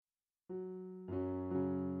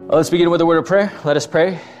Let's begin with a word of prayer. Let us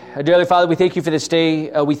pray. Dearly Father, we thank you for this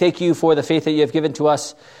day. We thank you for the faith that you have given to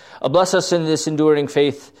us. Bless us in this enduring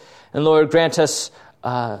faith. And Lord, grant us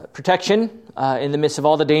protection in the midst of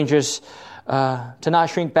all the dangers, to not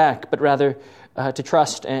shrink back, but rather to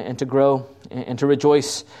trust and to grow and to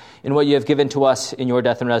rejoice in what you have given to us in your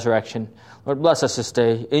death and resurrection. Lord, bless us this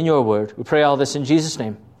day in your word. We pray all this in Jesus'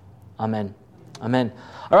 name. Amen. Amen.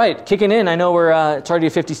 All right, kicking in. I know it's already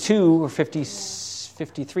 52 or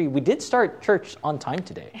 53. We did start church on time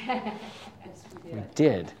today. Yes, we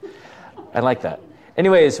did. I like that.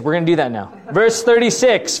 Anyways, we're going to do that now. Verse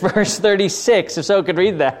 36. Verse 36, if so could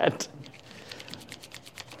read that.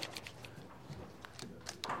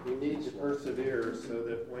 You need to persevere so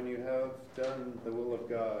that when you have done the will of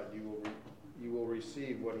God, you will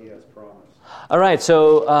receive what he has promised. All right,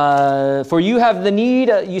 so for you have the need,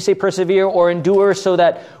 you say persevere or endure, so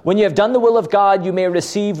that when you have done the will of God, you may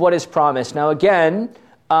receive what is promised. Now again,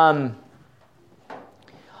 I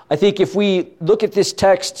think if we look at this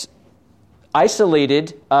text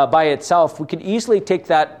isolated by itself, we could easily take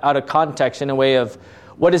that out of context in a way of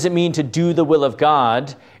what does it mean to do the will of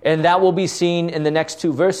God, and that will be seen in the next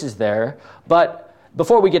two verses there. But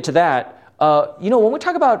before we get to that, when we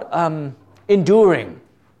talk about enduring,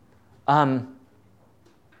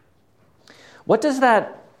 what does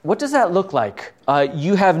that look like?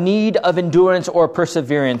 You have need of endurance or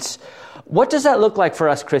perseverance. What does that look like for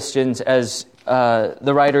us Christians as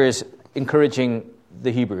the writer is encouraging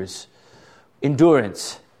the Hebrews?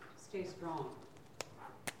 Endurance. Stay strong.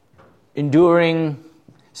 Enduring,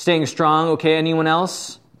 staying strong. Okay, anyone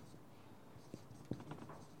else?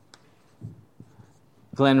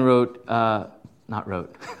 Glenn wrote, not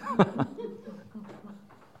wrote.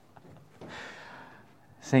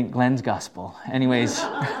 St. Glenn's Gospel. Anyways. Does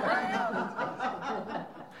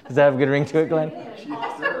that have a good ring to it, Glenn?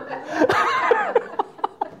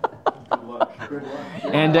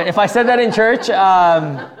 And if I said that in church,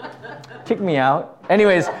 kick me out.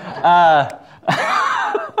 Anyways,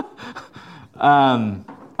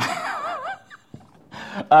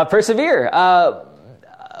 persevere.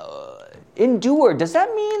 Endure. Does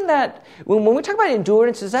that mean that, when we talk about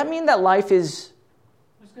endurance, does that mean that life is...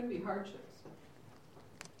 There's going to be hardships.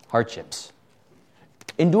 Hardships.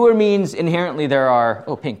 Endure means inherently there are,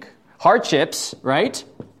 hardships, right?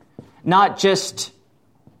 Not just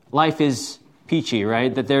life is peachy,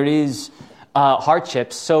 right? That there is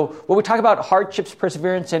hardships. So when we talk about hardships,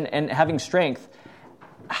 perseverance, and having strength,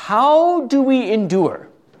 how do we endure?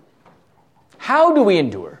 How do we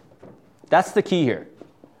endure? That's the key here.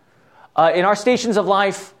 In our stations of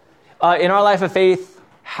life, in our life of faith,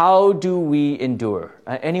 how do we endure?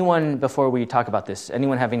 Anyone, before we talk about this,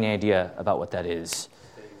 anyone have any idea about what that is?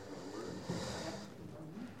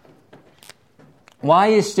 Why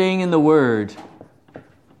is staying in the Word? Well,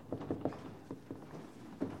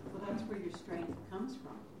 that's where your strength comes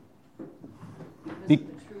from. Because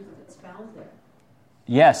of the truth that's found there.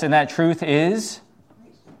 Yes, and that truth is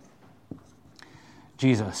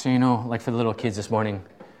Jesus. Like for the little kids this morning,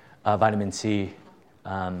 vitamin C.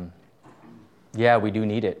 Yeah, we do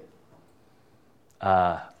need it.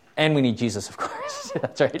 And we need Jesus, of course.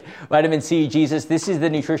 That's right. Vitamin C, Jesus, this is the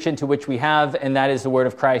nutrition to which we have, and that is the word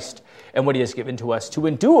of Christ and what he has given to us to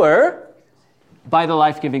endure by the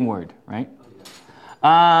life-giving word, right?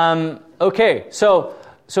 Okay, so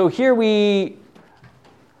here we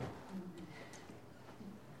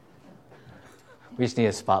just need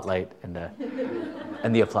a spotlight and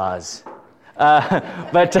the applause.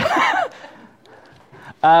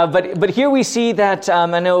 But here we see that,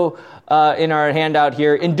 I know in our handout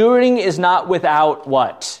here, enduring is not without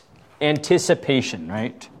what? Anticipation,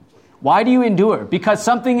 right? Why do you endure? Because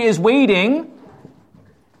something is waiting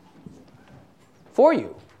for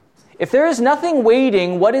you. If there is nothing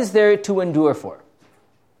waiting, what is there to endure for?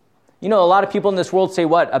 A lot of people in this world say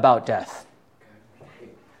what about death?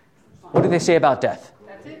 What do they say about death?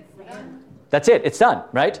 That's it. That's it. It's done,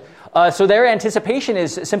 right? So their anticipation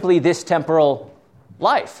is simply this temporal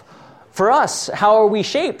life. For us, how are we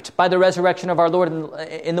shaped by the resurrection of our Lord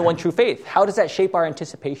in the one true faith? How does that shape our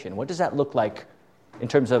anticipation? What does that look like in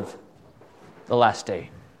terms of the last day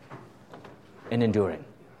and enduring?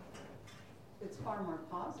 It's far more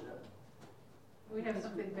positive. We have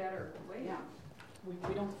something better. Yeah.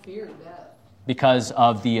 We don't fear death. Because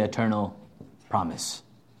of the eternal promise,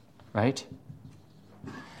 right?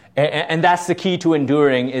 And that's the key to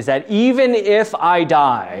enduring, is that even if I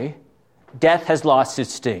die, death has lost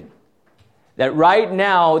its sting. That right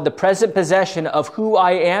now, the present possession of who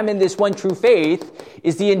I am in this one true faith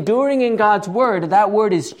is the enduring in God's word. That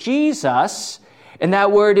word is Jesus, and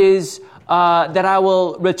that word is that I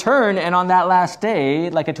will return, and on that last day,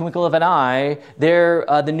 like a twinkle of an eye, there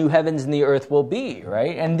the new heavens and the earth will be,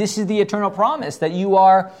 right? And this is the eternal promise, that you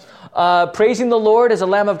are praising the Lord as a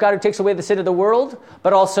Lamb of God who takes away the sin of the world,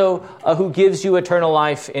 but also who gives you eternal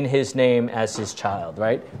life in his name as his child,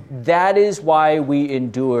 right? That is why we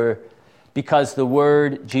endure, because the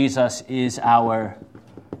word Jesus is our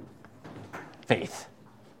faith,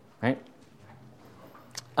 right?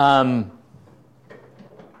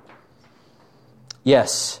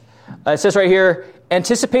 Yes. It says right here,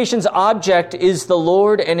 anticipation's object is the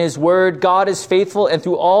Lord and his word. God is faithful, and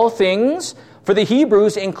through all things, for the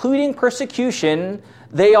Hebrews, including persecution,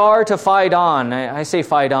 they are to fight on. I say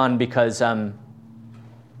fight on because I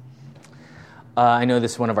know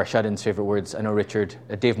this is one of our shut-ins' favorite words. I know Richard,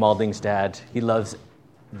 Dave Malding's dad, he loves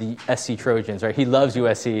the SC Trojans, right? He loves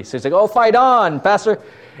USC. So he's like, oh, fight on, Pastor.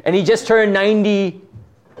 And he just turned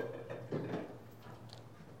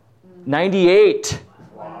 98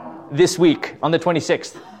 this week on the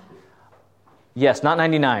 26th. Yes, not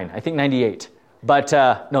 99. I think 98. But,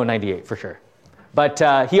 no, 98 for sure.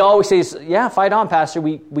 But he always says, yeah, fight on, Pastor.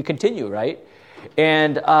 We continue, right?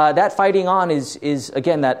 And that fighting on is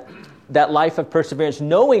again, that life of perseverance,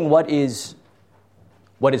 knowing what is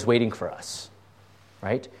waiting for us,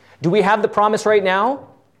 right? Do we have the promise right now?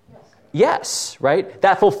 Yes, right?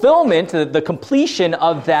 That fulfillment, the completion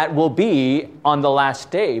of that will be on the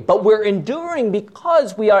last day. But we're enduring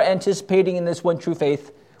because we are anticipating in this one true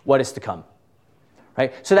faith what is to come.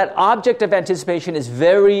 Right? So that object of anticipation is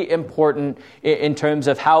very important in terms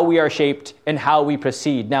of how we are shaped and how we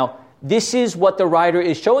proceed. Now, this is what the writer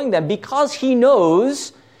is showing them because he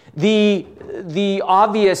knows the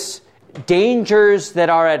obvious dangers that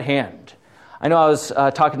are at hand. I know I was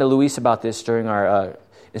talking to Luis about this during our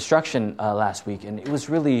instruction last week, and it was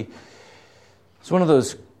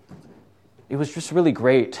just really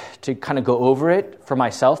great to kind of go over it for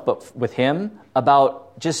myself, but with him,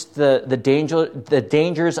 about just the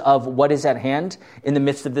dangers of what is at hand in the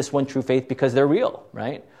midst of this one true faith, because they're real,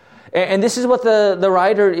 right? And this is what the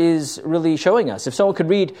writer is really showing us. If someone could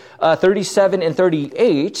read 37 and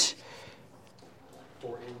 38.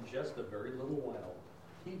 For in just a very little while,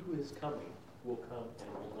 he who is coming will come and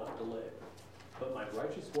will not delay. But my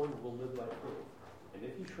righteous one will live by faith. And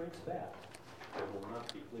if he shrinks back, I will not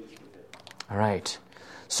be pleased with him. All right.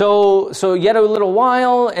 So yet a little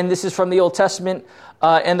while, and this is from the Old Testament,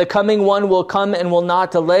 and the coming one will come and will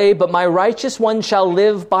not delay, but my righteous one shall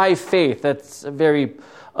live by faith. That's a very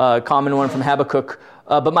common one from Habakkuk.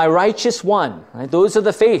 But my righteous one, right? Those are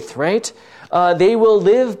the faith, right? They will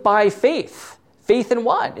live by faith. Faith in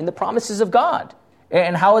what? In the promises of God.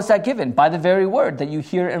 And how is that given? By the very word that you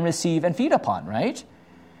hear and receive and feed upon, right?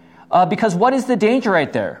 Because what is the danger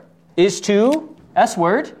right there? Is to, S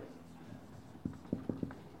word,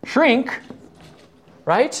 shrink,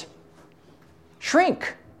 right?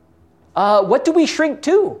 Shrink. What do we shrink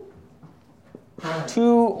to? To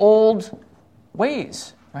old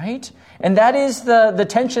ways, right? And that is the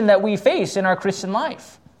tension that we face in our Christian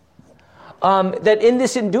life. That in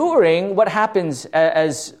this enduring, what happens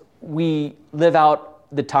as we live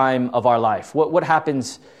out the time of our life? What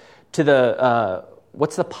happens to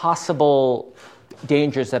what's the possible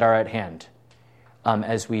dangers that are at hand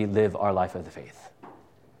as we live our life of the faith?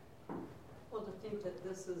 Well, to think that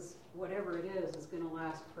this is, whatever it is going to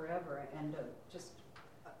last forever, and to just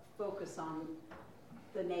focus on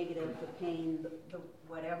the negative, the pain, the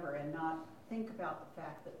whatever, and not think about the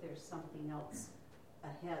fact that there's something else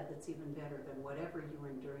ahead that's even better than whatever you're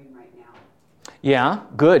enduring right now. Yeah,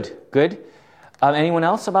 good. Anyone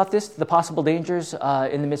else about this? The possible dangers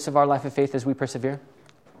in the midst of our life of faith as we persevere?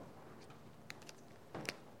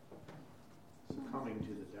 Succumbing to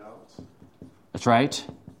the doubts. That's right.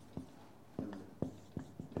 And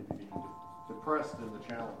maybe being depressed in the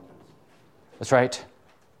challenges. That's right.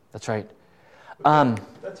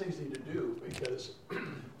 That's easy to do because,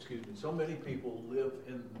 so many people live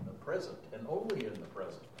in the present and only in the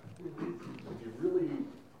present. If you really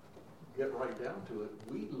get right down to it,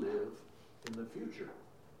 we live in the future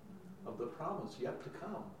of the promise yet to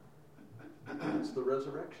come. It's the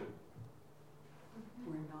resurrection.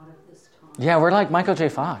 We're not at this time. Yeah, we're like Michael J.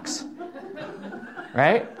 Fox.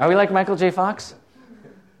 Right? Are we like Michael J. Fox?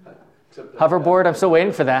 Hoverboard, I'm still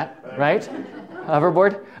waiting for that, right?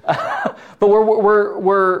 Hoverboard. But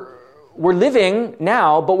we're living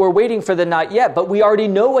now, but we're waiting for the not yet. But we already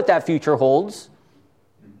know what that future holds.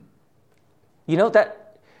 You know,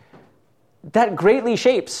 that greatly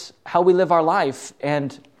shapes how we live our life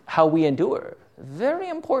and how we endure. Very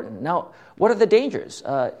important. Now, what are the dangers?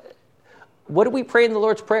 What do we pray in the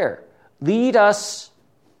Lord's Prayer? Lead us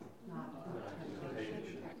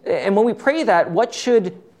And when we pray that, what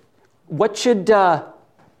should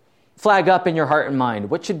flag up in your heart and mind?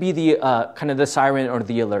 What should be the kind of the siren or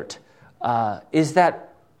the alert? Is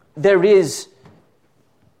that there is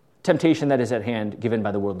temptation that is at hand given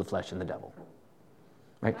by the world, the flesh, and the devil.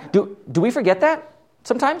 Right? Do we forget that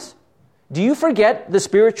sometimes? Do you forget the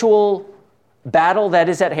spiritual battle that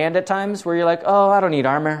is at hand at times where you're like, oh, I don't need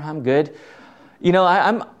armor, I'm good. You know,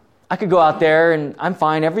 I could go out there and I'm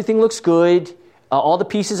fine, everything looks good, all the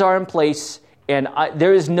pieces are in place, and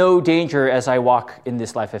there is no danger as I walk in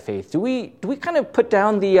this life of faith. Do we kind of put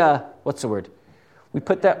down the, what's the word? We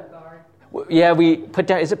put that, yeah, we put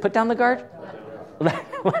down, is it put down the guard?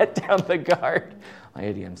 Let down the guard. My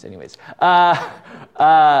idioms, anyways.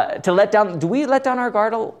 To let down, do we let down our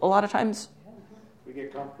guard a lot of times? We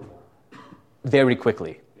get comfortable. Very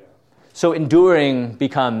quickly. Yeah. So enduring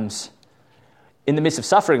becomes, in the midst of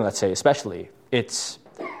suffering, let's say, especially, it's,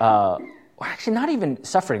 or actually not even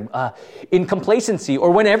suffering, in complacency,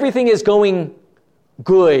 or when everything is going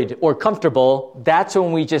good or comfortable, that's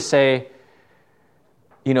when we just say,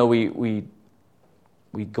 you know, we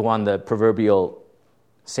go on the proverbial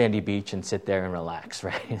sandy beach and sit there and relax,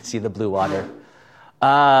 right? And see the blue water.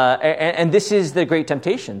 And this is the great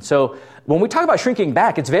temptation. So when we talk about shrinking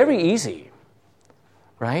back, it's very easy,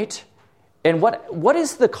 right? And what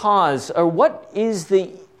is the cause, or what is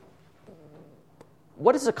the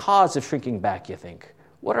cause of shrinking back, you think?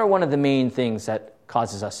 What are one of the main things that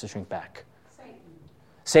causes us to shrink back?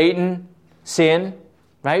 Satan, sin,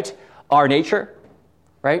 right? Our nature,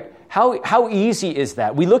 right? How easy is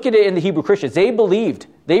that? We look at it in the Hebrew Christians. They believed.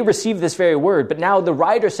 They received this very word. But now the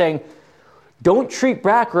writer's saying, don't shrink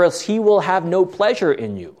back or else he will have no pleasure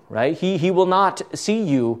in you, right? He will not see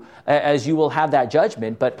you as you will have that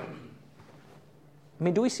judgment. But, I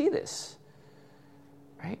mean, do we see this?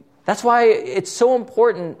 Right? That's why it's so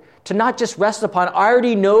important to not just rest upon, I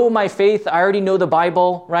already know my faith, I already know the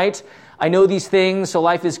Bible, right? I know these things, so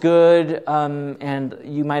life is good. And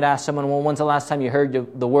you might ask someone, well, when's the last time you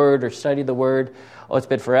heard the word or studied the word? Oh, it's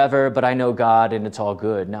been forever, but I know God and it's all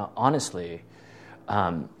good. Now, honestly,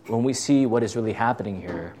 when we see what is really happening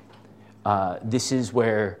here, this is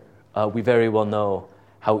where we very well know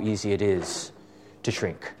how easy it is to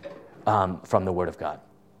shrink from the Word of God,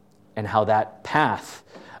 and how that path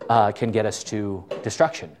can get us to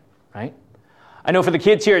destruction, right? I know for the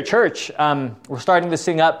kids here at church, we're starting this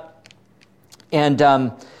thing up, and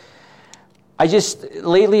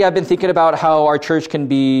lately I've been thinking about how our church can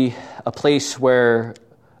be a place where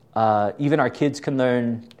even our kids can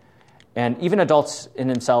learn, and even adults in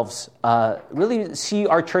themselves really see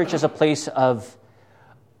our church as a place of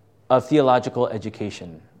theological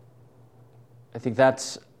education. I think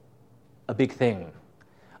that's a big thing.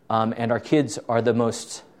 And our kids are the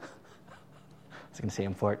most, I was going to say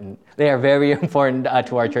important. They are very important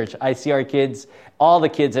to our church. I see our kids, all the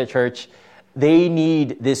kids at church, they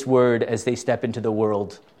need this word as they step into the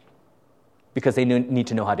world because they need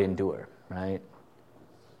to know how to endure, right?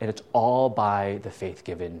 And it's all by the faith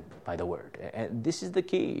given by the word. And this is the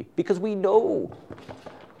key, because we know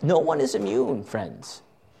no one is immune, friends,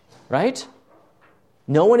 right?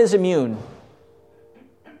 No one is immune.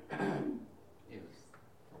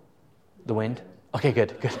 The wind? Okay,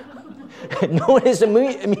 good. No one is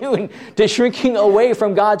immune to shrinking away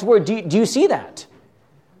from God's word. Do you see that?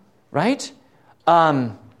 Right?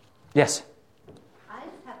 Yes? I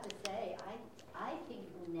just have to say, I think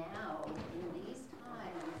now, in these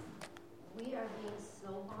times, we are being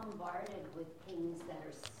so bombarded with things that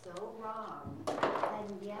are so wrong,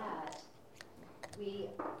 and yet we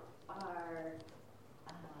are,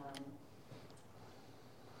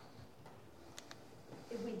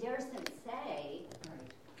 if we dare say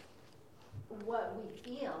what we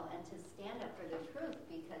feel and to stand up for the truth,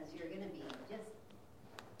 because you're going to be just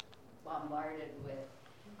bombarded with,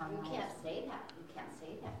 you can't say that, you can't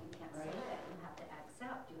say that, you can't say that, you have to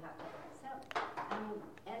accept.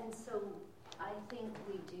 And so I think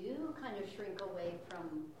we do kind of shrink away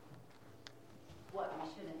from what we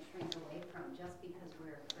shouldn't shrink away from just because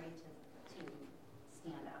we're afraid to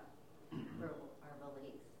stand up for our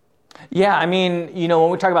beliefs. Yeah, I mean, when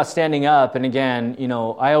we talk about standing up, and again,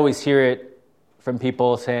 I always hear it from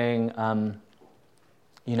people saying, I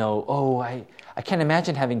can't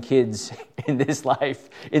imagine having kids in this life,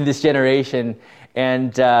 in this generation.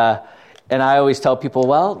 And I always tell people,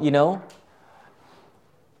 well,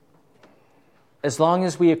 as long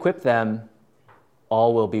as we equip them,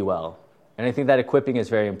 all will be well. And I think that equipping is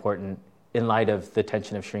very important in light of the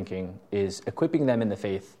tension of shrinking, is equipping them in the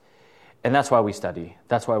faith. And that's why we study.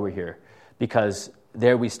 That's why we're here. Because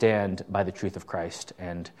there we stand by the truth of Christ.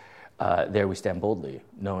 And there we stand boldly,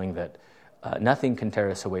 knowing that nothing can tear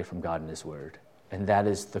us away from God and his word. And that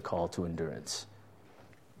is the call to endurance.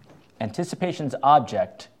 Anticipation's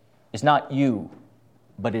object is not you,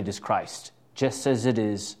 but it is Christ, just as it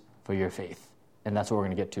is for your faith. And that's what we're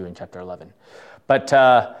going to get to in chapter 11. But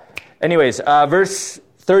anyways, verse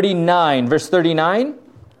 39. Verse 39.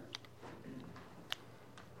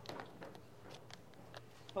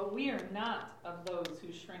 But we are not of those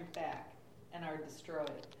who shrink back and are destroyed,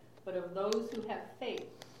 but of those who have faith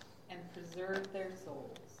and preserve their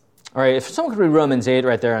souls. All right, if someone could read Romans 8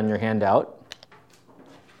 right there on your handout.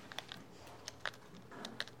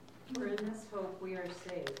 For in this hope we are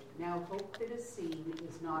saved. Now hope that is seen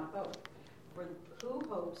is not hope. For who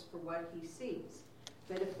hopes for what he sees?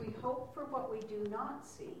 But if we hope for what we do not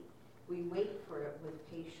see, we wait for it with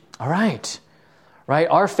patience. All right. Right?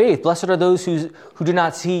 Our faith, blessed are those who do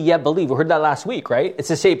not see yet believe. We heard that last week, right? It's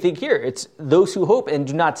the same thing here. It's those who hope and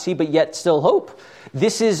do not see but yet still hope.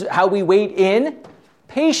 This is how we wait in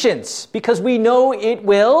patience, because we know it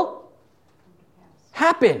will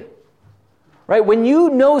happen. Right? When you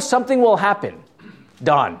know something will happen,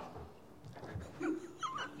 Don.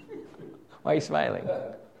 Why are you smiling?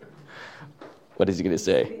 What is he going to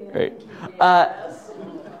say? Right?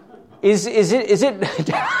 Is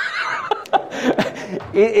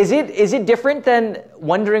it different than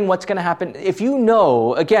wondering what's going to happen? If you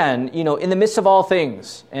know, again, in the midst of all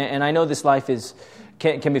things, and I know this life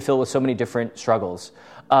can be filled with so many different struggles.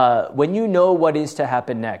 When you know what is to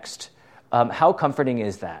happen next, how comforting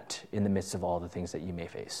is that in the midst of all the things that you may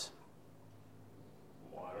face?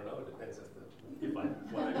 Well, I don't know. It depends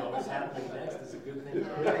if what I know is happening next is a good thing.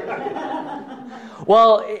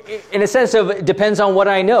 Well, in a sense of it depends on what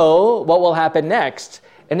I know, what will happen next.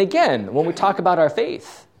 And again, when we talk about our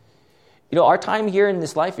faith, our time here in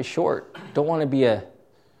this life is short. Don't want to be a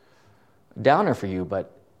downer for you,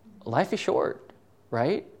 but life is short,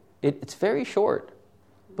 right? It's very short.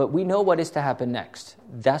 But we know what is to happen next.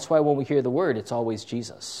 That's why when we hear the word, it's always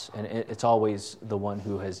Jesus. And it's always the one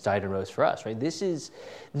who has died and rose for us, right? This is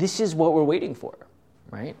what we're waiting for,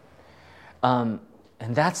 right? And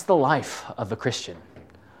that's the life of a Christian,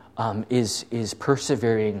 is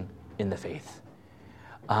persevering in the faith.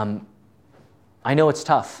 I know it's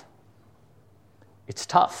tough. It's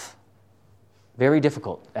tough. Very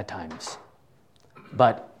difficult at times.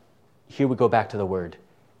 But here we go back to the word.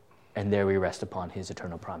 And there we rest upon his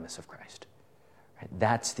eternal promise of Christ. Right?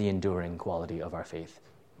 That's the enduring quality of our faith,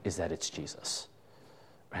 is that it's Jesus.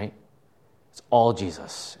 Right? It's all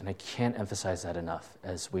Jesus. And I can't emphasize that enough,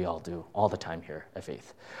 as we all do all the time here at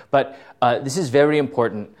Faith. But this is very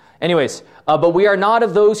important. Anyways, but we are not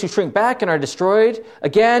of those who shrink back and are destroyed.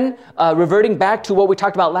 Again, reverting back to what we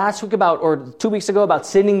talked about last week or 2 weeks ago about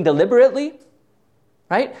sinning deliberately.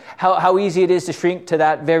 Right? How easy it is to shrink to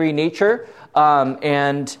that very nature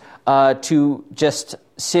and to just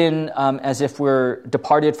sin as if we're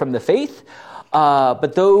departed from the faith.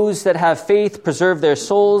 But those that have faith preserve their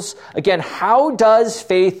souls. Again, how does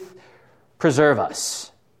faith preserve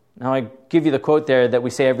us? Now, I give you the quote there that we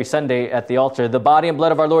say every Sunday at the altar. The body and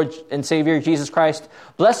blood of our Lord and Savior, Jesus Christ,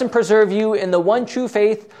 bless and preserve you in the one true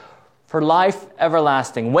faith for life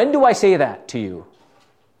everlasting. When do I say that to you?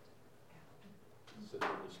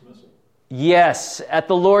 Yes, at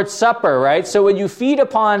the Lord's Supper, right? So when you feed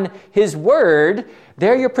upon his word,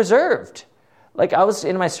 there you're preserved. Like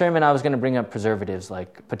in my sermon, I was going to bring up preservatives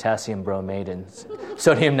like potassium bromate and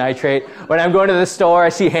sodium nitrate. When I'm going to the store, I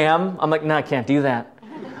see ham. I'm like, no, I can't do that.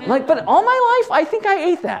 I'm like, but all my life, I think I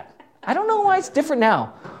ate that. I don't know why it's different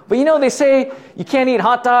now. But they say you can't eat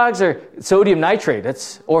hot dogs or sodium nitrate.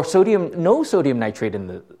 No sodium nitrate in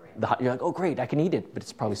the hot. You're like, oh, great, I can eat it, but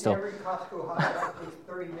it's probably still. Every Costco hot dog takes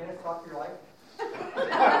 30 minutes off your life.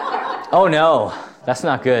 Oh no, that's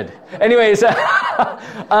not good. Anyways,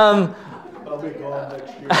 I'll be gone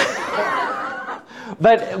next year.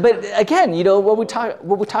 but again, what we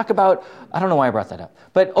talk about. I don't know why I brought that up,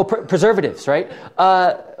 but preservatives, right?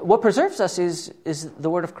 What preserves us is the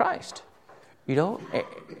word of Christ,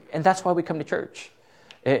 and that's why we come to church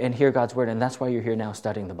and hear God's word, and that's why you're here now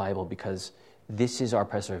studying the Bible, because this is our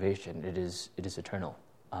preservation. It is eternal,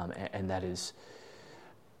 and that is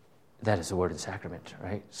the word and sacrament,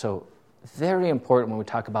 right? So very important when we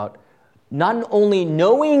talk about not only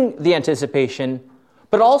knowing the anticipation,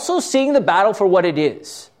 but also seeing the battle for what it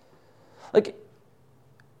is. Like,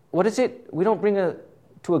 what is it? We don't bring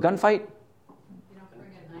to a gunfight? You don't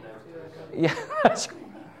bring a knife to a gunfight. Yeah, that's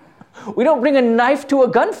right. We don't bring a knife to a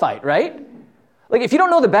gunfight, right? Like, if you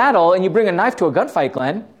don't know the battle and you bring a knife to a gunfight,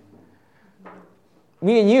 Glenn,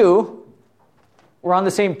 me and you, we're on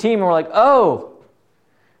the same team and we're like, oh,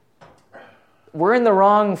 we're in the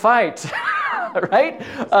wrong fight, right?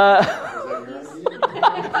 Does that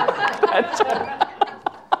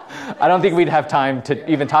I don't think we'd have time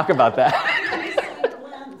to even talk about that.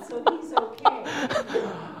 So he's okay.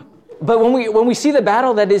 But when we see the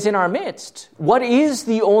battle that is in our midst, what is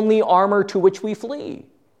the only armor to which we flee?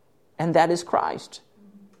 And that is Christ.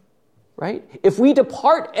 Right? If we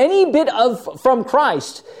depart any bit from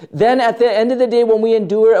Christ, then at the end of the day, when we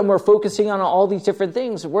endure and we're focusing on all these different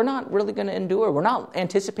things, we're not really going to endure. We're not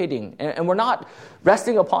anticipating, and we're not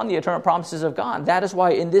resting upon the eternal promises of God. That is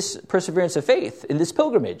why in this perseverance of faith, in this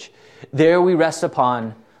pilgrimage, there we rest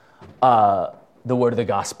upon the word of the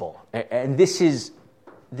gospel. And this is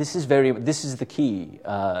the key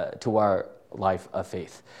to our life of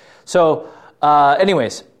faith. So,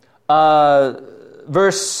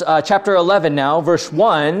 chapter 11 now, verse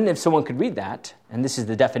 1, if someone could read that, and this is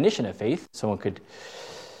the definition of faith, someone could.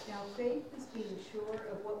 Now faith is being sure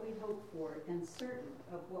of what we hope for and certain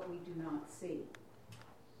of what we do not see.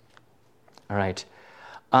 All right.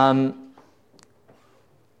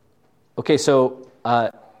 Okay, so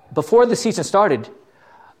before the season started,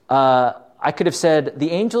 I could have said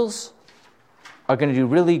the Angels are going to do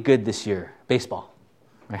really good this year, baseball.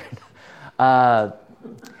 Right?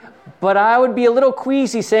 But I would be a little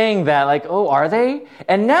queasy saying that, like, oh, are they?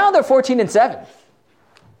 And now they're 14-7.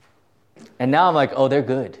 And now I'm like, oh, they're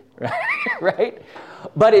good, right?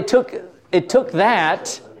 But it took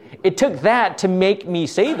that to make me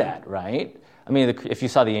say that, right? I mean, if you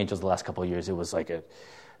saw the Angels the last couple of years, it was like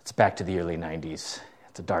it's back to the early 90s.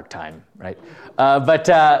 It's a dark time, right? But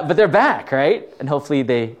they're back, right? And hopefully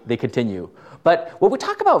they continue. But when we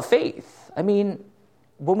talk about faith, I mean,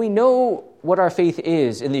 when we know what our faith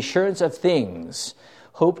is in the assurance of things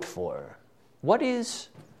hoped for, what is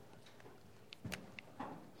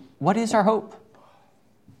our hope?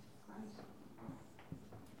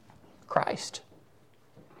 Christ.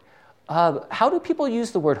 How do people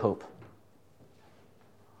use the word hope?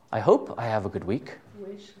 I hope I have a good week.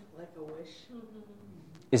 Wish, like a wish.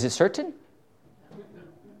 Is it certain?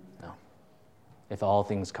 No. If all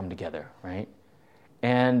things come together, right?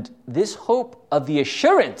 And this hope of the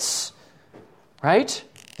assurance, right?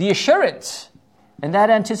 The assurance. And that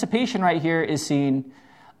anticipation right here is seen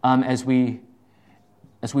as we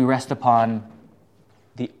rest upon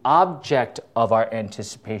the object of our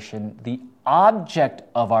anticipation, the object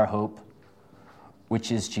of our hope,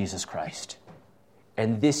 which is Jesus Christ.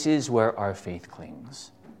 And this is where our faith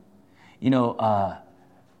clings.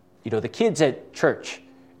 The kids at church,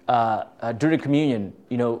 during communion,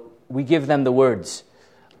 we give them the words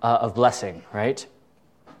of blessing, right?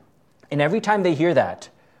 And every time they hear that,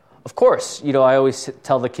 of course, I always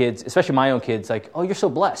tell the kids, especially my own kids, like, oh, you're so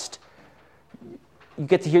blessed. You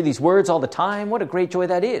get to hear these words all the time. What a great joy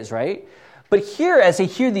that is, right? But here, as they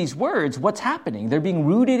hear these words, what's happening? They're being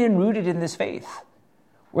rooted in this faith.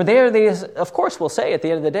 Where they of course, will say at the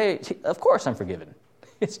end of the day, of course I'm forgiven.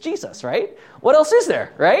 It's Jesus, right? What else is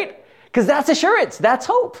there, right? Because that's assurance. That's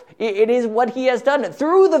hope. It is what he has done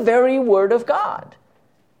through the very word of God.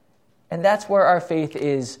 And that's where our faith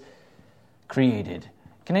is created.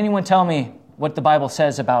 Can anyone tell me what the Bible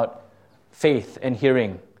says about faith and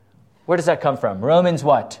hearing? Where does that come from? Romans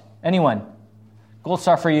what? Anyone? Gold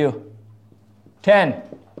star for you. 10.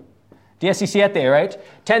 17, right?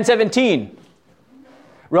 10:17.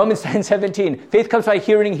 Romans 10:17. Faith comes by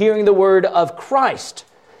hearing the word of Christ.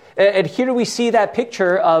 And here we see that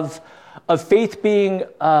picture of faith being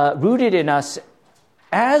rooted in us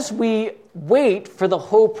as we wait for the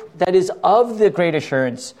hope that is of the great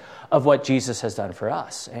assurance of what Jesus has done for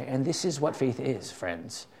us. And this is what faith is,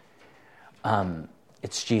 friends.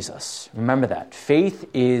 It's Jesus. Remember that. Faith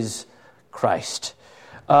is Christ.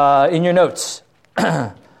 In your notes,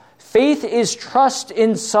 faith is trust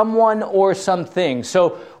in someone or something.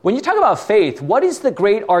 So when you talk about faith, what is the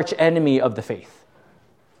great arch enemy of the faith?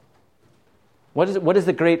 What is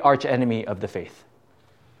the great arch enemy of the faith?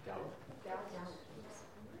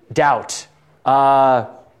 Doubt.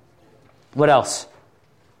 What else?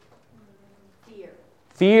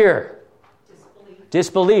 Fear.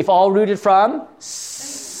 Disbelief. All rooted from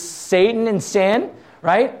Satan and sin,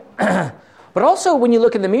 right? But also, when you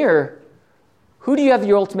look in the mirror, who do you have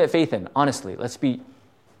your ultimate faith in? Honestly, let's be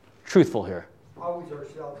truthful here. Always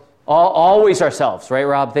ourselves. Always ourselves, right,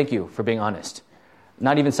 Rob? Thank you for being honest.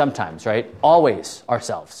 Not even sometimes, right? Always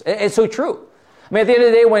ourselves. It's so true. I mean, at the end of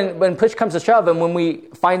the day, when push comes to shove and when we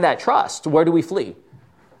find that trust, where do we flee?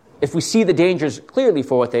 If we see the dangers clearly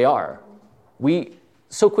for what they are, we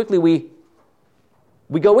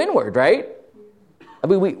go inward, right? I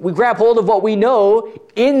mean, we grab hold of what we know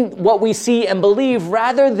in what we see and believe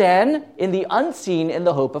rather than in the unseen in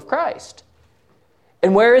the hope of Christ.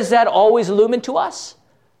 And where is that always illumined to us?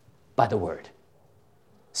 By the Word.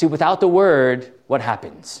 See, without the word, what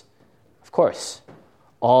happens? Of course,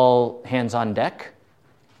 all hands on deck,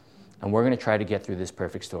 and we're going to try to get through this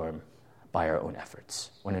perfect storm by our own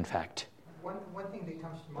efforts, when in fact... One thing that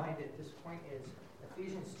comes to mind at this point is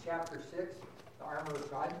Ephesians chapter 6, the armor of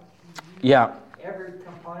God. Yeah. Every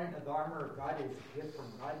component of the armor of God is a gift from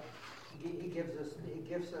God. He gives us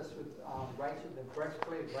with the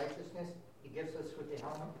breastplate of righteousness. He gives us with the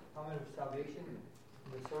helmet of salvation,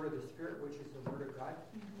 and the sword of the Spirit, which is the word of God.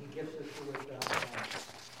 He gives us with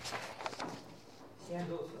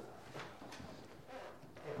sandals.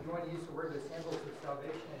 If you want to use the word, the sandals of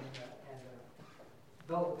salvation and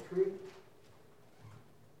belt of truth.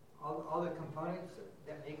 All the components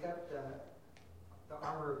that make up the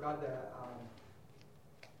armor of God, the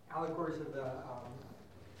allegories of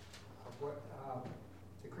what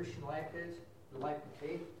the Christian life is, the life of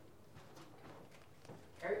faith.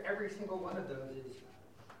 Every single one of those is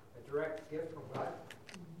a direct gift from God.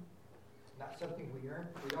 Not something we earn.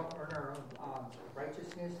 We don't earn our own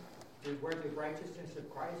righteousness. We wear the righteousness of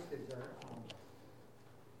Christ as our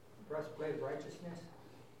breastplate of righteousness.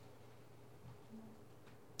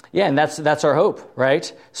 Yeah, and that's our hope,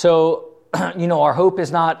 right? So, our hope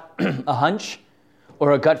is not a hunch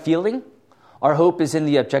or a gut feeling. Our hope is in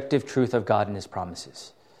the objective truth of God and his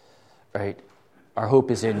promises, right? Our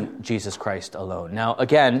hope is in Jesus Christ alone. Now,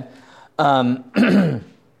 again, when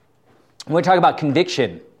we talk about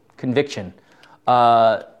conviction, conviction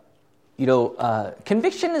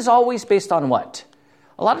is always based on what?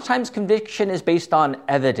 A lot of times conviction is based on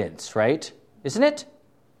evidence, right? Isn't it?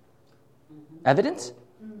 Evidence?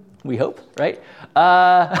 We hope, right?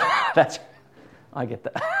 I get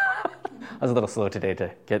that. I was a little slow today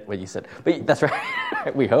to get what you said, but that's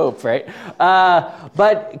right. We hope, right?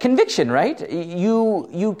 But conviction, right?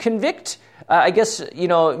 You convict. I guess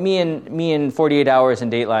me and 48 Hours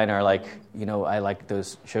and Dateline are like, I like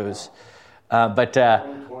those shows, but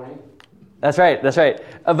that's right.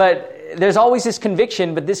 But there's always this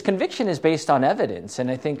conviction, but this conviction is based on evidence,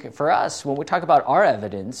 and I think for us, when we talk about our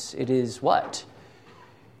evidence, it is what?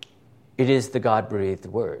 It is the God-breathed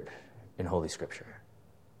word in Holy Scripture,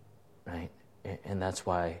 right? And that's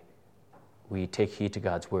why we take heed to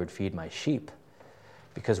God's word, feed my sheep,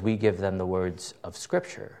 because we give them the words of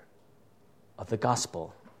Scripture, of the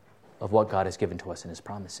gospel, of what God has given to us in his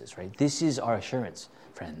promises, right? This is our assurance,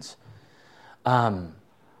 friends.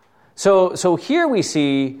 So here we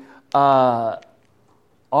see our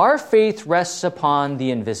faith rests upon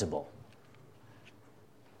the invisible,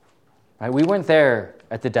 right? We weren't there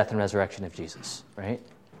at the death and resurrection of Jesus, right?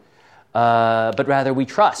 But rather we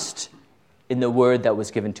trust in the word that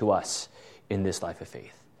was given to us in this life of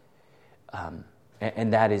faith.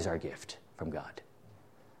 And that is our gift from God.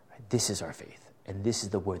 Right? This is our faith. And this is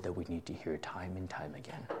the word that we need to hear time and time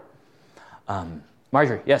again.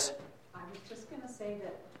 Marjorie, yes? I was just going to say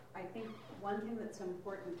that I think one thing that's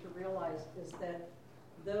important to realize is that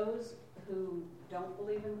those who don't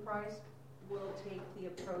believe in Christ will take the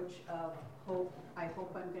approach of hope. I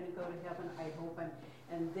hope I'm going to go to heaven. I hope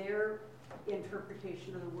and their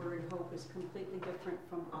interpretation of the word hope is completely different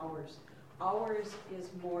from ours. Ours is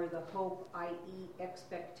more the hope, i.e.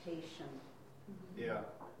 expectation. Yeah.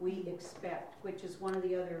 We expect, which is one of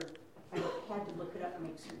the other, I had to look it up and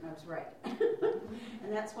make certain I was right.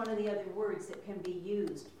 And that's one of the other words that can be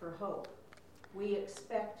used for hope. We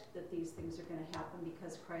expect that these things are going to happen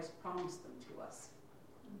because Christ promised them to us.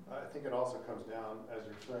 I think it also comes down, as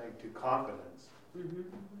you're saying, to confidence. Mm-hmm.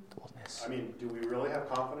 Boldness. I mean, do we really have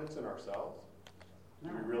confidence in ourselves? No.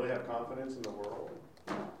 Do we really have confidence in the world?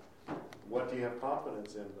 No. What do you have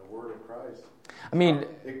confidence in? The word of Christ. I mean,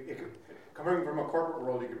 coming from a corporate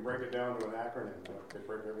world, you can break it down to an acronym. They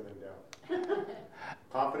break everything down.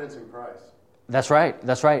 Confidence in Christ. That's right.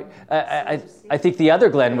 I think the other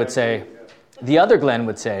Glenn would say. The other Glenn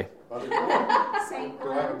would say. Do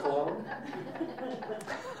I have a cologne?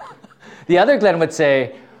 The other Glenn would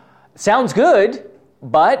say, sounds good,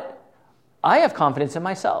 but I have confidence in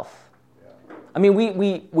myself. Yeah. I mean,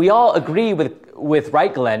 we all agree with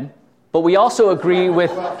right Glenn, but we also agree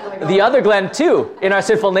with the other Glenn too. In our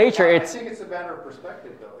sinful nature, I think it's a matter of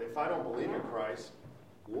perspective, though. If I don't believe in Christ,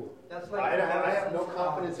 I have no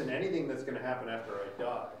confidence in anything that's going to happen after I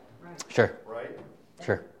die. Right. Sure. Right?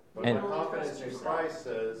 Sure. But my confidence in Christ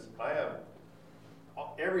says I have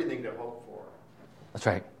everything to hope for. That's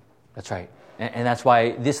right. And that's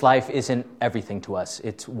why this life isn't everything to us.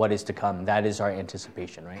 It's what is to come. That is our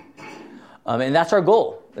anticipation, right? And that's our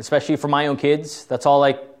goal, especially for my own kids. That's all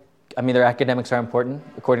their academics are important,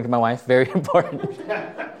 according to my wife, very important.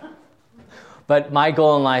 But my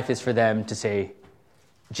goal in life is for them to say,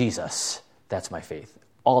 Jesus, that's my faith.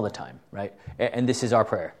 all the time, right? And this is our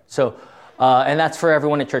prayer. So, and that's for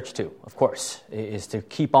everyone at church too, of course, is to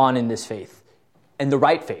keep on in this faith. And the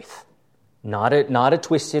right faith, not a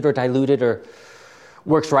twisted or diluted or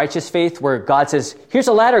works righteous faith where God says, here's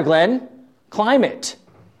a ladder, Glenn, climb it,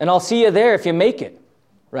 and I'll see you there if you make it,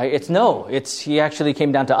 right? He actually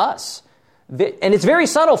came down to us. And it's very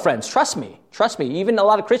subtle, friends, trust me. Even a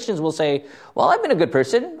lot of Christians will say, well, I've been a good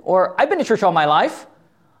person, or I've been to church all my life.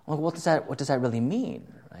 Well, what does that really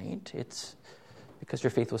mean, right? It's because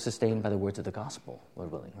your faith was sustained by the words of the gospel,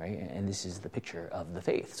 Lord willing, right? And this is the picture of the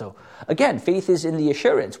faith. So again, faith is in the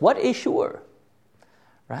assurance. What is sure,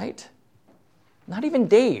 right? Not even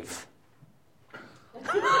Dave.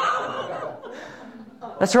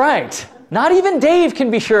 That's right. Not even Dave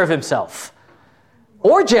can be sure of himself.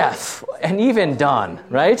 Or Jeff. And even Don,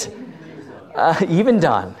 right? Even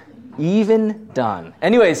Don.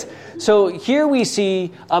 Anyways, so here we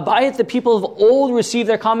see, by it the people of old received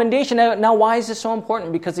their commendation. Now, why is this so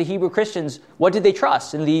important? Because the Hebrew Christians, what did they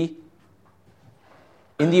trust? In the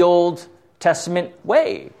Old Testament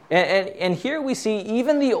way. And here we see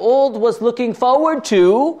even the old was looking forward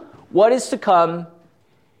to what is to come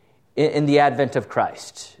in the advent of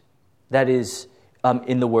Christ. That is,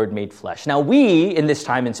 in the Word made flesh. Now we, in this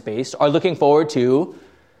time and space, are looking forward to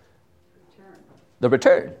the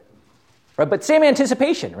return. Right? But same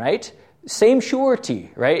anticipation, right? Same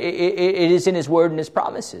surety, right? It is in His Word and His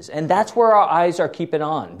promises. And that's where our eyes are keeping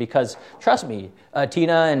on. Because, trust me,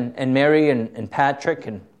 Tina and Mary and Patrick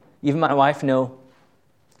and even my wife know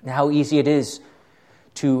how easy it is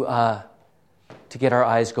to get our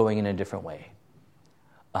eyes going in a different way.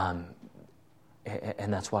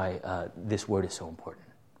 And that's why this word is so important.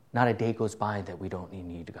 Not a day goes by that we don't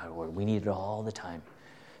need God's word. We need it all the time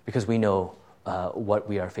because we know what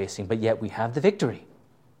we are facing, but yet we have the victory,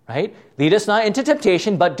 right? Lead us not into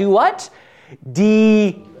temptation, but do what?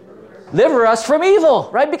 Deliver us from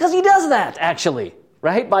evil, right? Because He does that, actually,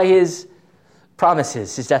 right? By His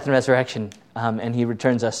promises, His death and resurrection, and He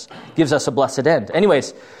returns us, gives us a blessed end.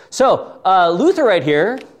 Anyways, so Luther right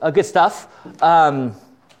here, good stuff. One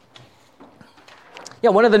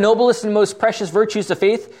of the noblest and most precious virtues of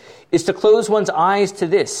faith is to close one's eyes to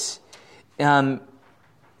this.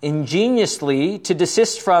 Ingenuously, to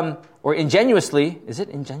desist from, or ingenuously, is it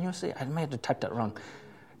ingenuously? I might have to type that wrong.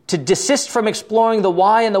 To desist from exploring the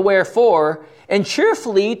why and the wherefore, and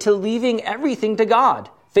cheerfully to leaving everything to God.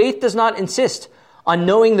 Faith does not insist on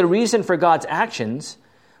knowing the reason for God's actions,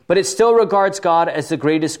 but it still regards God as the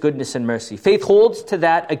greatest goodness and mercy. Faith holds to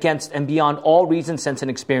that against and beyond all reason, sense, and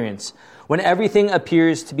experience, when everything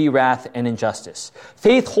appears to be wrath and injustice.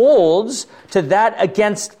 Faith holds to that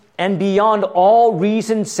against and beyond all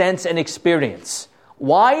reason, sense, and experience.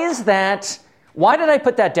 Why is that? Why did I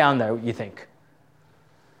put that down there, you think?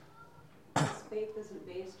 Faith isn't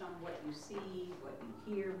based on what you see, what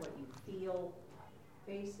you hear, what you feel.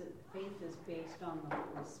 Faith is based on the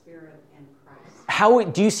Holy Spirit and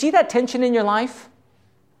Christ. Do you see that tension in your life?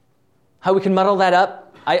 How we can muddle that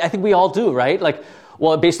up? I think we all do, right? Like,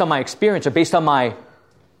 well, based on my experience or based on my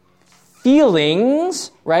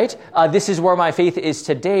feelings, right? This is where my faith is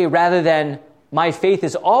today, rather than my faith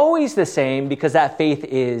is always the same because that faith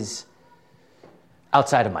is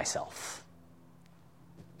outside of myself.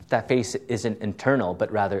 That faith isn't internal,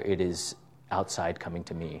 but rather it is outside coming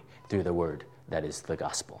to me through the word that is the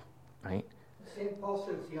gospel, right? St. Paul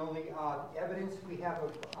says the only evidence we have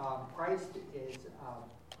of Christ is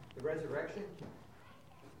the resurrection.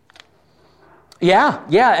 Yeah,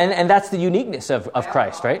 and that's the uniqueness of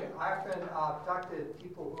Christ, right? I often talk to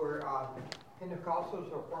people who are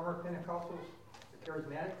Pentecostals or former Pentecostals,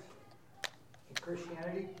 charismatics in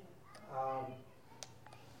Christianity.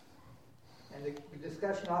 And the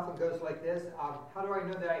discussion often goes like this. How do I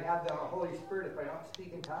know that I have the Holy Spirit if I don't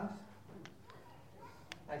speak in tongues?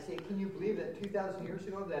 I say, can you believe that 2,000 years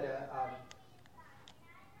ago that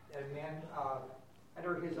a man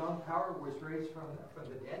under his own power was raised from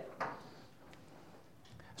the dead?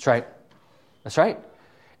 That's right.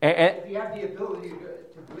 And if you have the ability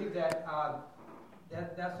to believe that,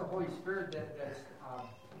 that's the Holy Spirit that's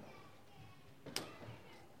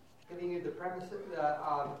giving you the premise,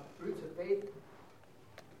 the roots of faith.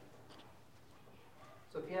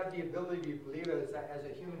 So if you have the ability to believe as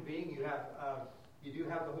a human being, you do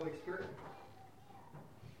have the Holy Spirit.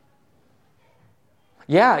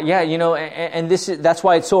 Yeah, and that's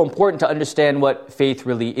why it's so important to understand what faith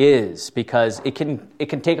really is, because it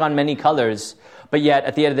can take on many colors, but yet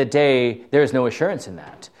at the end of the day, there is no assurance in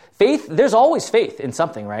that. Faith, there's always faith in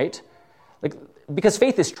something, right? Like, because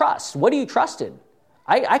faith is trust. What do you trust in?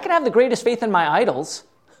 I can have the greatest faith in my idols,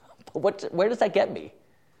 but where does that get me?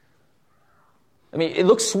 I mean, it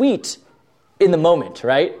looks sweet in the moment,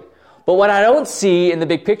 right? But what I don't see in the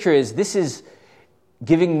big picture is this is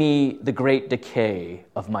giving me the great decay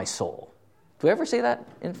of my soul. Do we ever say that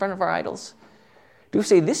in front of our idols? Do we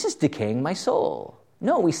say, this is decaying my soul?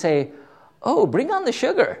 No, we say, oh, bring on the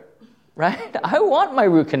sugar, right? I want my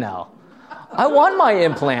root canal. I want my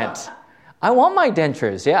implant. I want my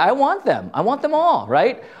dentures. Yeah, I want them. I want them all,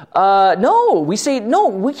 right? No, we say, no,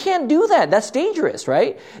 we can't do that. That's dangerous,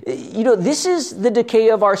 right? This is the decay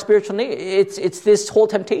of our spiritual nature. It's this whole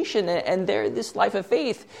temptation and this life of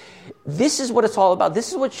faith. This is what it's all about. This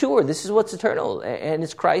is what's sure. This is what's eternal. And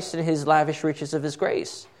it's Christ and his lavish riches of his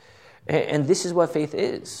grace. And this is what faith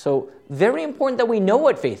is. So very important that we know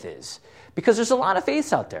what faith is, because there's a lot of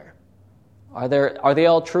faiths out there. Are they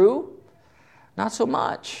all true? Not so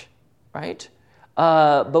much. Right?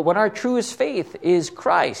 But when our truest faith is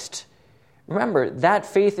Christ, remember, that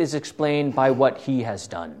faith is explained by what he has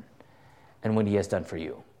done and what he has done for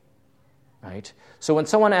you. Right? So when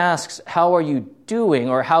someone asks, how are you doing,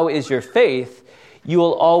 or how is your faith, you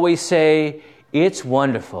will always say, it's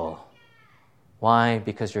wonderful. Why?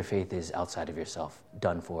 Because your faith is outside of yourself,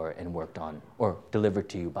 done for and worked on, or delivered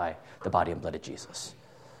to you by the body and blood of Jesus.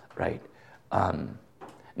 Right?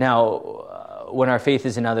 Now, when our faith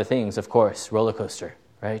is in other things, of course, roller coaster,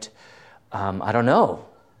 right? I don't know.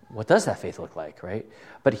 What does that faith look like, right?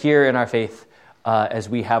 But here in our faith, as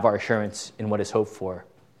we have our assurance in what is hoped for,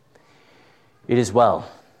 it is well,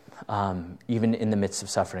 even in the midst of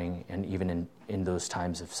suffering and even in those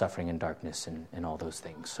times of suffering and darkness and all those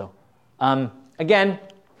things. So, again,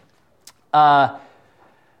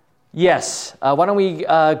 yes, why don't we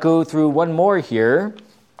go through one more here.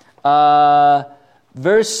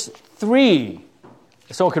 Verse 3.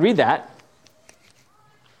 Someone could read that.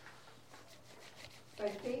 By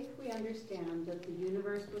faith we understand that the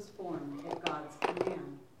universe was formed at God's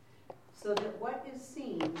command, so that what is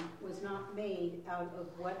seen was not made out of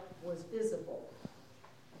what was visible.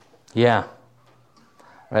 Yeah.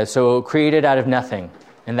 Right, so created out of nothing,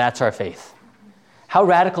 and that's our faith. How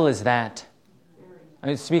radical is that? I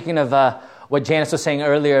mean, speaking of what Janice was saying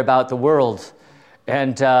earlier about the world,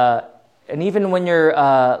 and even when you're,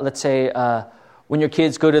 let's say, when your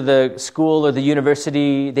kids go to the school or the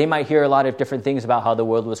university, they might hear a lot of different things about how the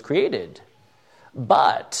world was created.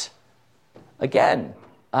 But, again,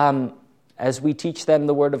 as we teach them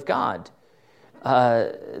the Word of God,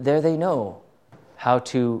 there they know how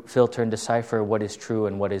to filter and decipher what is true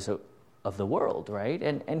and what is of the world, right?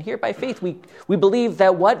 And here by faith, we believe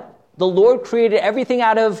that what the Lord created everything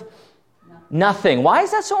out of nothing. Why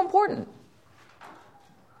is that so important?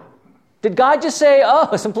 Did God just say,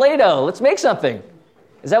 oh, some Play-Doh, let's make something?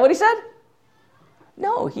 Is that what he said?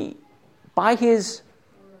 No, by his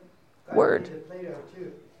word.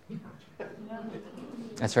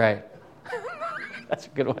 That's right. That's a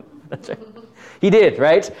good one. That's right. He did,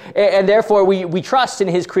 right? And therefore, we trust in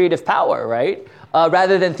his creative power, right?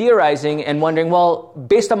 Rather than theorizing and wondering, well,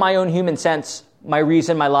 based on my own human sense, my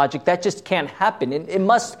reason, my logic, that just can't happen. It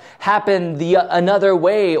must happen another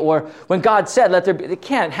way. Or when God said, let there be, it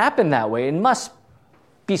can't happen that way. It must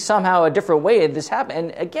be somehow a different way this happened.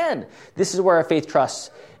 And again, this is where our faith trusts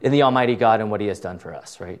in the Almighty God and what he has done for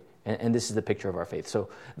us, right? And this is the picture of our faith. So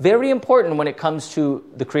very important when it comes to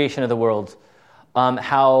the creation of the world,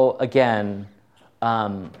 how, again,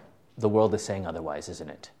 the world is saying otherwise, isn't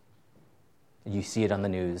it? You see it on the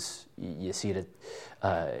news. You see it.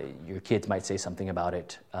 Your kids might say something about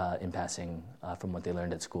it in passing from what they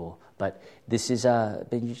learned at school. But this is.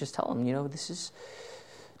 But you just tell them, this is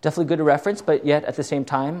definitely good to reference. But yet, at the same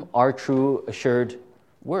time, our true assured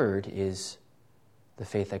word is the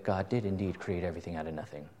faith that God did indeed create everything out of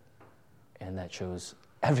nothing, and that shows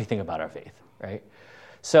everything about our faith, right?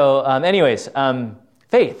 So, anyways,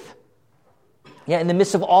 faith. Yeah, in the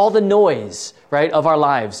midst of all the noise, right, of our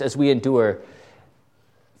lives as we endure,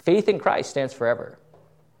 faith in Christ stands forever.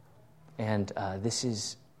 And this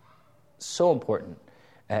is so important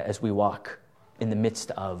as we walk in the midst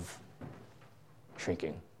of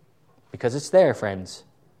shrinking. Because it's there, friends.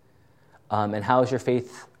 And how is your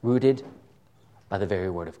faith rooted? By the very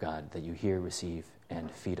word of God that you hear, receive,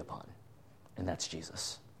 and feed upon. And that's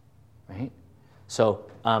Jesus, right? So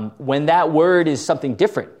when that word is something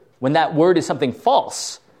different, when that word is something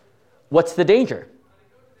false, what's the danger?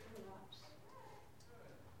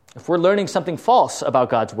 If we're learning something false about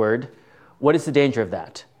God's word, what is the danger of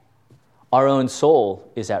that? Our own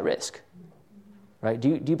soul is at risk, right?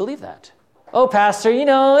 Do you believe that? Oh, Pastor,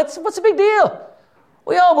 what's the big deal?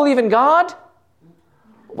 We all believe in God.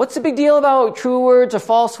 What's the big deal about true words or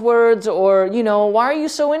false words? Or, why are you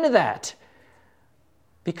so into that?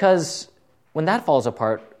 Because when that falls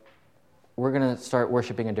apart, we're going to start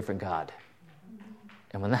worshiping a different God.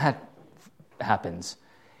 And when that happens,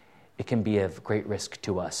 it can be of great risk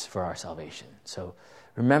to us for our salvation. So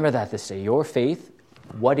remember that this day. Your faith,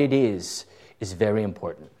 what it is very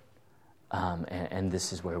important. And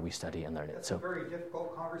this is where we study and learn it. That's So a very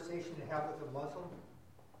difficult conversation to have with a Muslim.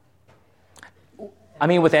 I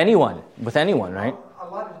mean, with anyone, right? A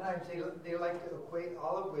lot of times they like to equate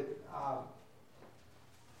Allah with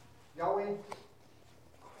Yahweh.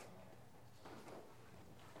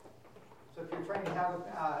 So if you're trying to have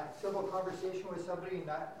a civil conversation with somebody,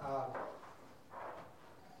 not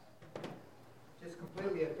just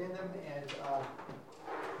completely offend them and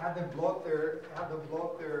have them blow up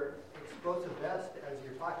their explosive vest as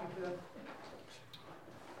you're talking to them.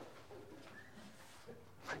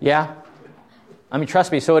 Yeah. I mean,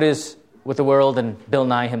 trust me, so it is with the world and Bill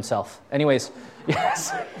Nye himself. Anyways,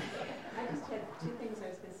 yes. I just had two things I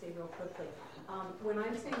was going to say real quickly. When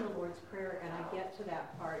I'm saying the Lord's Prayer and I get to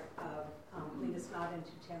that part of lead us not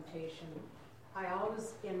into temptation, I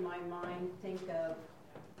always in my mind think of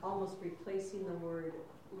almost replacing the word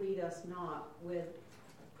lead us not with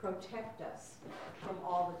protect us from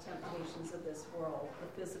all the temptations of this world, the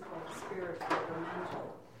physical, the spiritual, the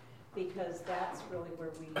mental, because that's really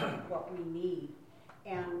what we need.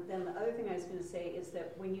 And then the other thing I was going to say is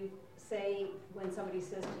that when somebody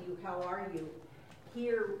says to you, how are you?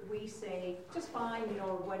 Here we say, just fine,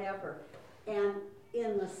 or whatever. And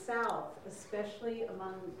in the South, especially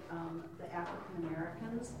among the African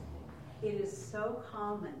Americans, it is so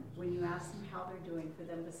common when you ask them how they're doing for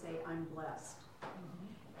them to say, I'm blessed. Mm-hmm.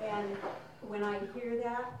 And when I hear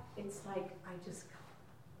that, it's like, I just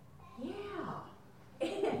go, yeah.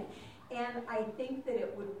 And I think that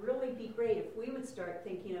it would really be great if we would start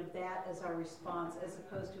thinking of that as our response as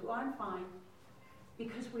opposed to, oh, I'm fine,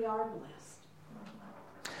 because we are blessed.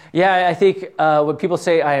 Yeah, I think when people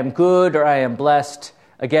say I am good or I am blessed,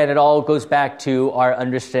 again, it all goes back to our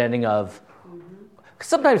understanding of,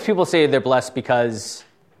 sometimes people say they're blessed because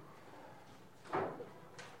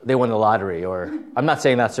they won the lottery, or I'm not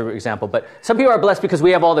saying that's an example, but some people are blessed because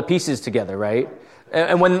we have all the pieces together, right?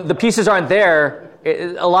 And when the pieces aren't there,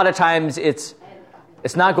 a lot of times it's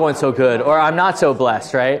not going so good, or I'm not so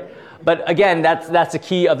blessed, right? But again, that's the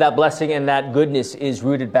key of that blessing, and that goodness is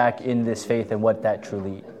rooted back in this faith and what that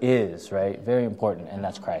truly is, right? Very important, and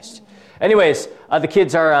that's Christ. Anyways, the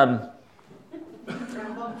kids are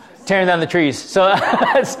tearing down the trees. So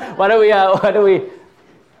why don't we?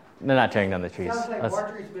 They're not tearing down the trees. Sounds like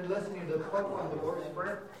Marjorie's been listening to the quote on the Lord's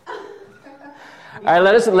Prayer. All right,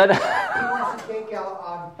 let. He wants to take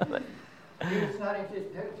out lead us not into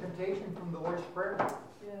temptation from the Lord's Prayer.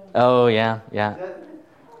 Yeah. Oh yeah.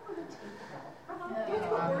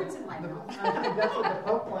 Words in my mouth. I think that's what the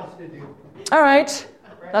Pope wants to do. All right.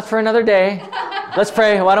 That's for another day. Let's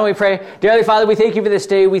pray. Why don't we pray? Dear Heavenly Father, we thank you for this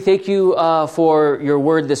day. We thank you for your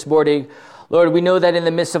word this morning. Lord, we know that in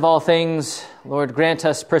the midst of all things, Lord, grant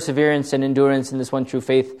us perseverance and endurance in this one true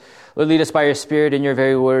faith. Lord, lead us by your Spirit in your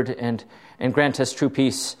very word, and grant us true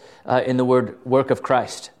peace in the work of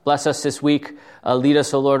Christ. Bless us this week. Lead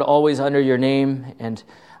us, O Lord, always under your name, and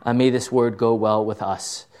may this word go well with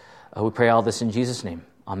us. We pray all this in Jesus' name.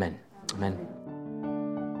 Amen. Amen.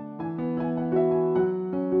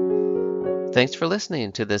 Thanks for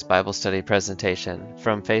listening to this Bible study presentation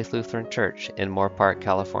from Faith Lutheran Church in Moorpark,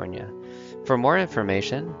 California. For more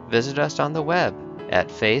information, visit us on the web at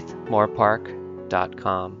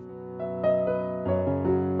faithmoorpark.com.